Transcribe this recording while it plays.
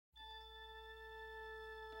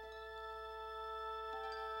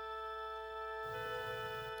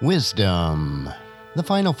Wisdom, the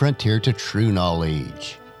final frontier to true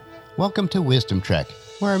knowledge. Welcome to Wisdom Trek,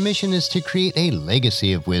 where our mission is to create a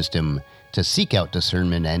legacy of wisdom, to seek out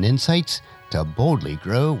discernment and insights, to boldly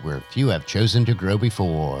grow where few have chosen to grow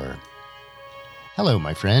before. Hello,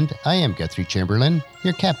 my friend. I am Guthrie Chamberlain,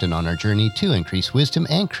 your captain on our journey to increase wisdom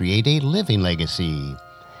and create a living legacy.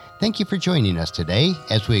 Thank you for joining us today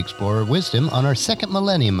as we explore wisdom on our second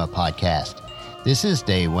millennium of podcast. This is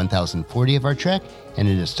day 1040 of our trek, and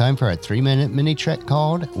it is time for our 3-minute mini trek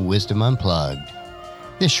called Wisdom Unplugged.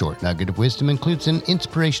 This short nugget of wisdom includes an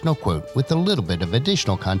inspirational quote with a little bit of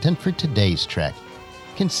additional content for today's trek.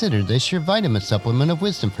 Consider this your vitamin supplement of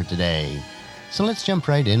wisdom for today. So let's jump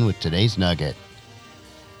right in with today's nugget.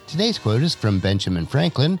 Today's quote is from Benjamin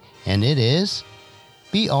Franklin, and it is,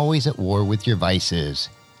 "Be always at war with your vices,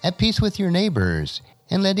 at peace with your neighbors,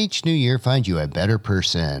 and let each new year find you a better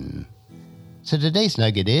person." So today's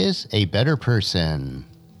nugget is a better person.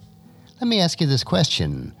 Let me ask you this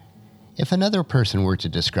question. If another person were to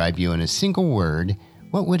describe you in a single word,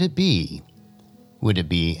 what would it be? Would it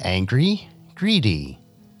be angry, greedy,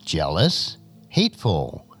 jealous,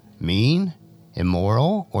 hateful, mean,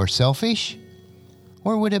 immoral, or selfish?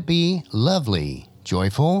 Or would it be lovely,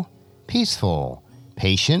 joyful, peaceful,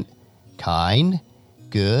 patient, kind,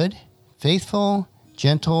 good, faithful,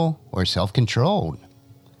 gentle, or self-controlled?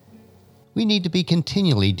 We need to be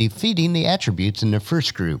continually defeating the attributes in the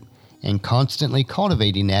first group and constantly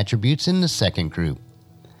cultivating attributes in the second group.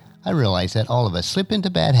 I realize that all of us slip into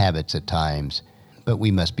bad habits at times, but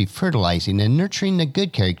we must be fertilizing and nurturing the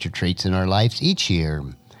good character traits in our lives each year.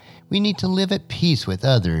 We need to live at peace with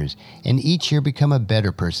others and each year become a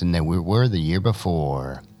better person than we were the year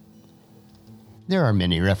before. There are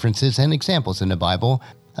many references and examples in the Bible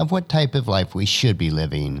of what type of life we should be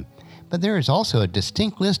living. But there is also a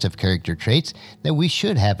distinct list of character traits that we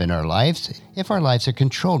should have in our lives if our lives are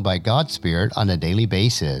controlled by God's Spirit on a daily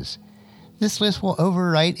basis. This list will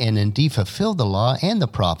overwrite and indeed fulfill the law and the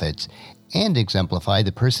prophets and exemplify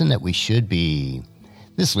the person that we should be.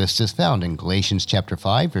 This list is found in Galatians chapter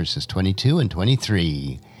 5, verses 22 and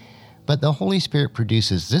 23. But the Holy Spirit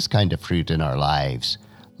produces this kind of fruit in our lives: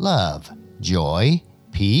 love, joy,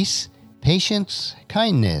 peace, patience,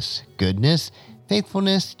 kindness, goodness,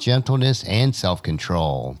 faithfulness, gentleness, and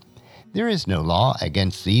self-control. There is no law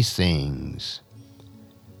against these things.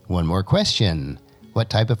 One more question. What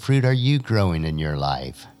type of fruit are you growing in your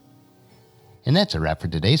life? And that's a wrap for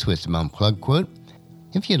today's Wisdom Unplugged quote.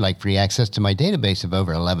 If you'd like free access to my database of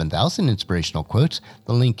over 11,000 inspirational quotes,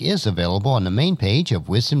 the link is available on the main page of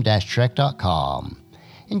wisdom-trek.com.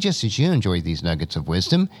 And just as you enjoy these nuggets of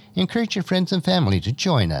wisdom, encourage your friends and family to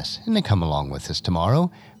join us and to come along with us tomorrow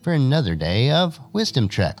for another day of Wisdom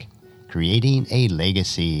Trek, creating a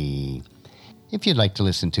legacy. If you'd like to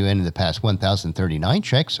listen to any of the past 1,039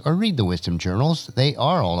 treks or read the wisdom journals, they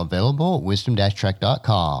are all available at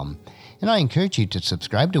wisdom-trek.com. And I encourage you to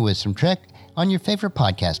subscribe to Wisdom Trek on your favorite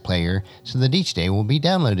podcast player so that each day will be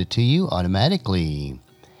downloaded to you automatically.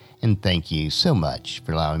 And thank you so much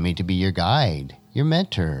for allowing me to be your guide, your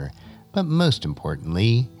mentor, but most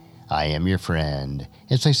importantly, I am your friend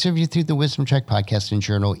as I serve you through the Wisdom Trek podcast and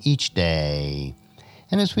journal each day.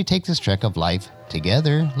 And as we take this trek of life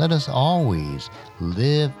together, let us always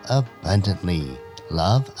live abundantly,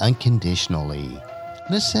 love unconditionally,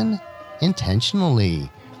 listen intentionally,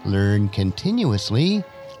 learn continuously,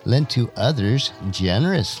 lend to others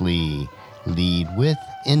generously, lead with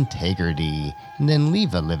integrity, and then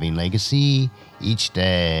leave a living legacy each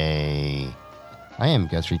day. I am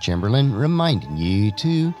Guthrie Chamberlain, reminding you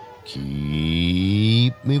to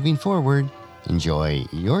keep moving forward, enjoy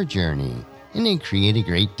your journey, and then create a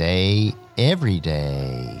great day every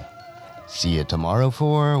day. See you tomorrow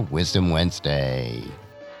for Wisdom Wednesday.